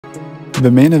The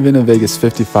main event of Vegas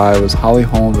 55 was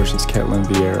Holm versus Ketlen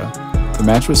Vieira. The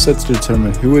match was set to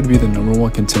determine who would be the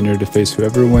 #1 contender to face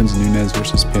whoever wins Nunes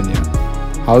versus Pena.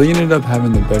 Holly ended up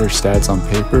having the better stats on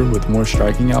paper with more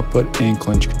striking output and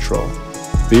clinch control.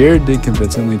 Vieira did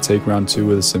convincingly take round 2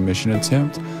 with a submission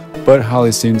attempt, but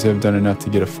Holly seemed to have done enough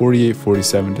to get a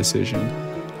 48-47 decision.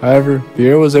 However,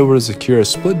 Vieira was able to secure a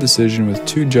split decision with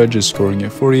 2 judges scoring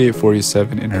at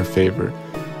 48-47 in her favor.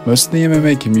 Most of the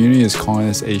MMA community is calling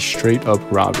this a straight-up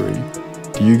robbery.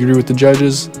 Do you agree with the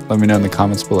judges? Let me know in the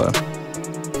comments below.